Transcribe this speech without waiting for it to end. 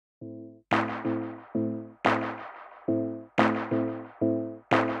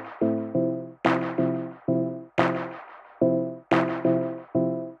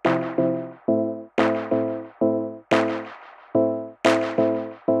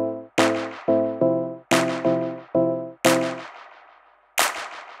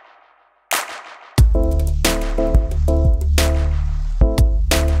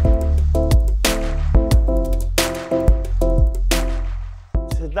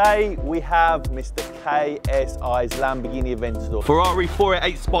Today we have Mr. KSI's Lamborghini Aventador, Ferrari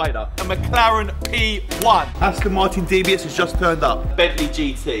 488 Spider, a McLaren P1, Aston Martin DBS has just turned up, Bentley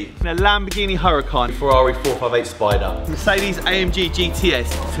GT, and a Lamborghini Huracan, Ferrari 458 Spider, Mercedes AMG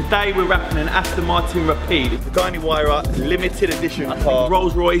GTS. Today we're wrapping an Aston Martin Rapide, the Guinea Wire limited edition car,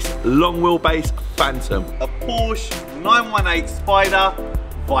 Rolls Royce long wheelbase Phantom, a Porsche 918 Spider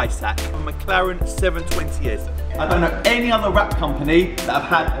Visac, a McLaren 720S. I don't know any other wrap company that have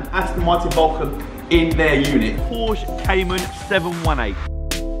had an Aston Martin Vulcan in their unit. Porsche Cayman 718.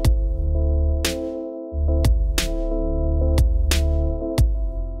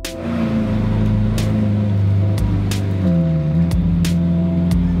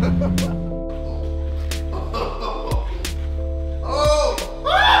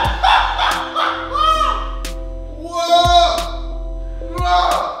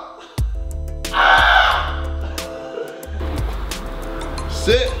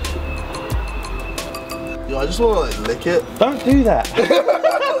 Sit. Yo, I just want to like lick it. Don't do that.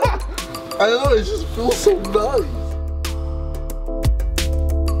 I don't know, it just feels so nice.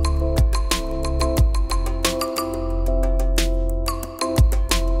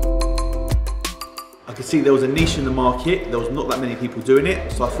 I could see there was a niche in the market. There was not that many people doing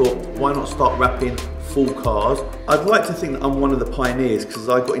it. So I thought, why not start wrapping full cars? I'd like to think that I'm one of the pioneers because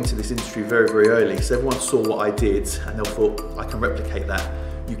I got into this industry very, very early. So everyone saw what I did and they thought, I can replicate that.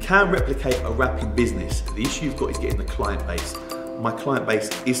 You can replicate a wrapping business. The issue you've got is getting the client base. My client base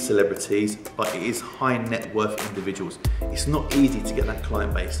is celebrities, but it is high net worth individuals. It's not easy to get that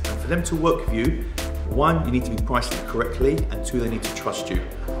client base. And for them to work with you, one, you need to be pricing it correctly, and two, they need to trust you.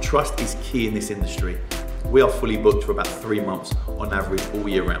 Trust is key in this industry. We are fully booked for about 3 months on average all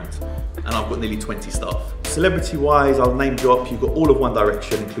year round. And I've got nearly 20 staff. Celebrity-wise, I'll name drop, you've got all of One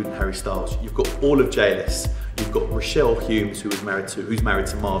Direction, including Harry Styles. You've got all of JLS. You've got Rochelle Humes, who's married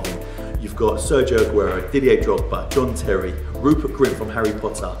to Marvin. You've got Sergio Aguero, Didier Drogba, John Terry, Rupert Grint from Harry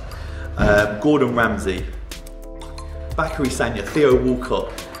Potter, Gordon Ramsay, Bakary Sagna, Theo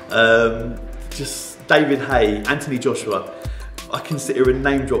Walcott, just David Hay, Anthony Joshua. I can sit here and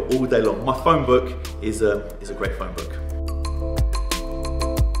name drop all day long. My phone book is a great phone book.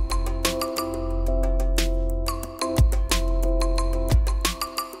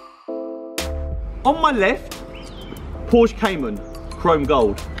 On my left, Porsche Cayman, chrome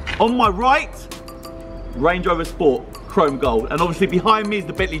gold. On my right, Range Rover Sport, chrome gold. And obviously behind me is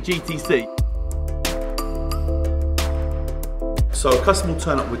the Bentley GTC. So a customer will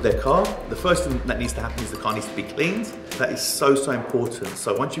turn up with their car. The first thing that needs to happen is the car needs to be cleaned. That is so, so important.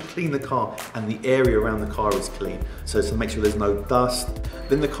 So once you clean the car and the area around the car is clean, so to make sure there's no dust,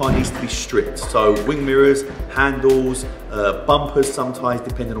 then the car needs to be stripped. So wing mirrors, handles, bumpers sometimes,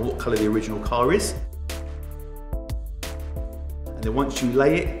 depending on what color the original car is. And then once you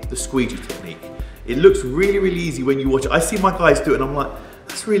lay it, the squeegee technique. It looks really, really easy when you watch it. I see my guys do it and I'm like,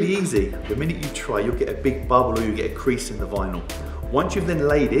 that's really easy. The minute you try, you'll get a big bubble or you get a crease in the vinyl. Once you've then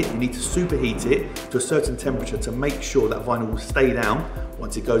laid it, you need to superheat it to a certain temperature to make sure that vinyl will stay down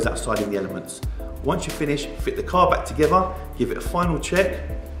once it goes outside in the elements. Once you finish, fit the car back together, give it a final check,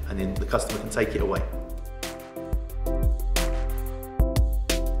 and then the customer can take it away.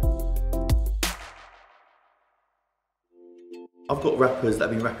 I've got rappers that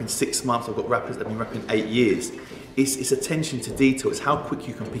have been rapping 6 months, I've got rappers that have been rapping 8 years. It's attention to detail, it's how quick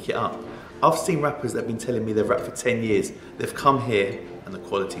you can pick it up. I've seen rappers that have been telling me they've rapped for 10 years, they've come here and the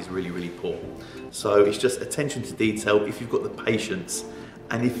quality is really, really poor. So it's just attention to detail if you've got the patience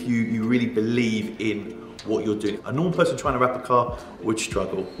and if you really believe in what you're doing. A normal person trying to wrap a car would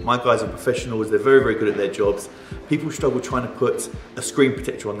struggle. My guys are professionals, they're very, very good at their jobs. People struggle trying to put a screen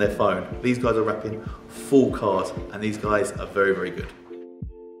protector on their phone. These guys are wrapping full cars and these guys are very, very good.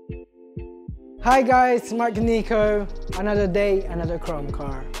 Hi guys, Mark Nico. Another day, another chrome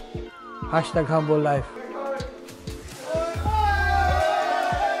car. Hashtag humble life.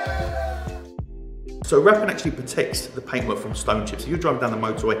 So wrapping actually protects the paintwork from stone chips. If you're driving down the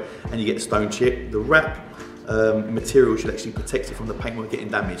motorway and you get stone chip, the wrap material should actually protect it from the paintwork getting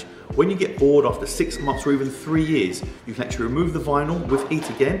damaged. When you get bored after 6 months or even 3 years, you can actually remove the vinyl with heat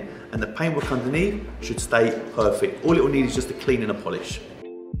again and the paintwork underneath should stay perfect. All it will need is just a clean and a polish.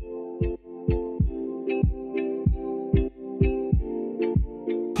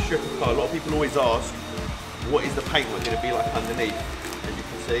 Strip a car, a lot of people always ask, what is the paintwork going to be like underneath? As you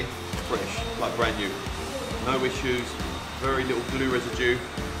can see, fresh, like brand new. No issues, very little glue residue.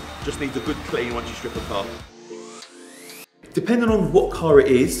 Just needs a good clean once you strip a car. Depending on what car it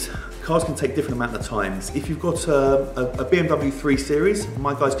is, cars can take different amount of times. If you've got a BMW 3 Series,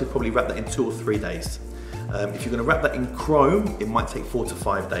 my guys could probably wrap that in 2 or 3 days. If you're going to wrap that in chrome, it might take 4 to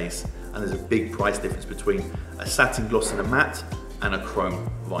 5 days. And there's a big price difference between a satin gloss and a matte and a chrome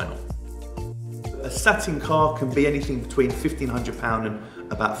vinyl. A satin car can be anything between £1,500 and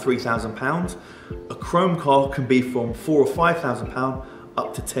about £3,000. A chrome car can be from £4,000 or £5,000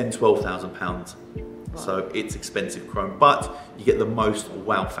 up to £10,000, £12,000. So it's expensive chrome, but you get the most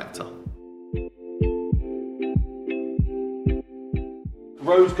wow factor.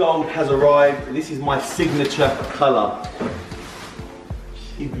 Rose gold has arrived. This is my signature colour.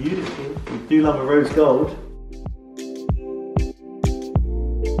 She's beautiful. You do love a rose gold.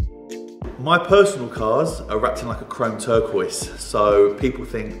 My personal cars are wrapped in like a chrome turquoise, so people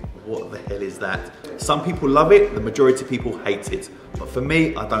think, what the hell is that? Some people love it, the majority of people hate it. But for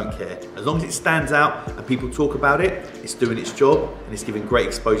me, I don't care. As long as it stands out and people talk about it, it's doing its job and it's giving great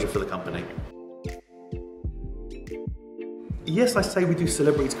exposure for the company. Yes, I say we do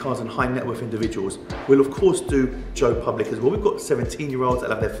celebrities cars and high net worth individuals. We'll of course do Joe Public as well. We've got 17-year-olds that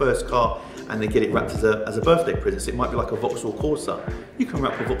have their first car and they get it wrapped as a birthday present. So it might be like a Vauxhall Corsa. You can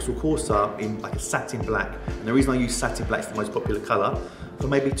wrap a Vauxhall Corsa in like a satin black. And the reason I use satin black is the most popular colour, for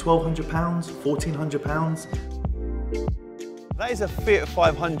maybe £1,200, £1,400. That is a Fiat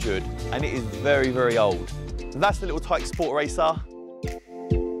 500 and it is very, very old. So that's the little Tyke Sport Racer.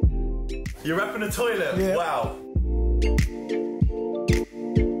 You're wrapping a toilet? Yeah. Wow.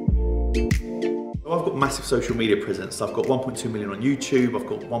 I've got massive social media presence. I've got 1.2 million on YouTube, I've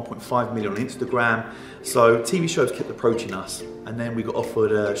got 1.5 million on Instagram. So TV shows kept approaching us. And then we got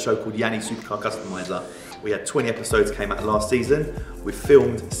offered a show called Yianni Supercar Customizer. We had 20 episodes came out last season. We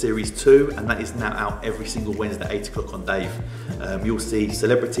filmed series 2 and that is now out every single Wednesday at 8 o'clock on Dave. You'll see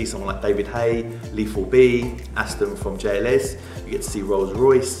celebrities, someone like David Hay, Lethal B, Aston from JLS. You get to see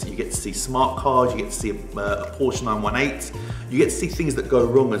Royce, you get to see smart cars, you get to see a Porsche 918. You get to see things that go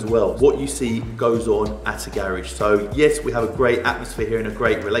wrong as well. What you see goes on at a garage. So yes, we have a great atmosphere here and a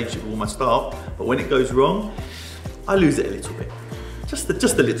great relationship with all my staff, but when it goes wrong, I lose it a little bit. Just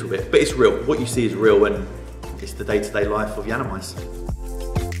a little bit, but it's real. What you see is real and it's the day-to-day life of Yianni.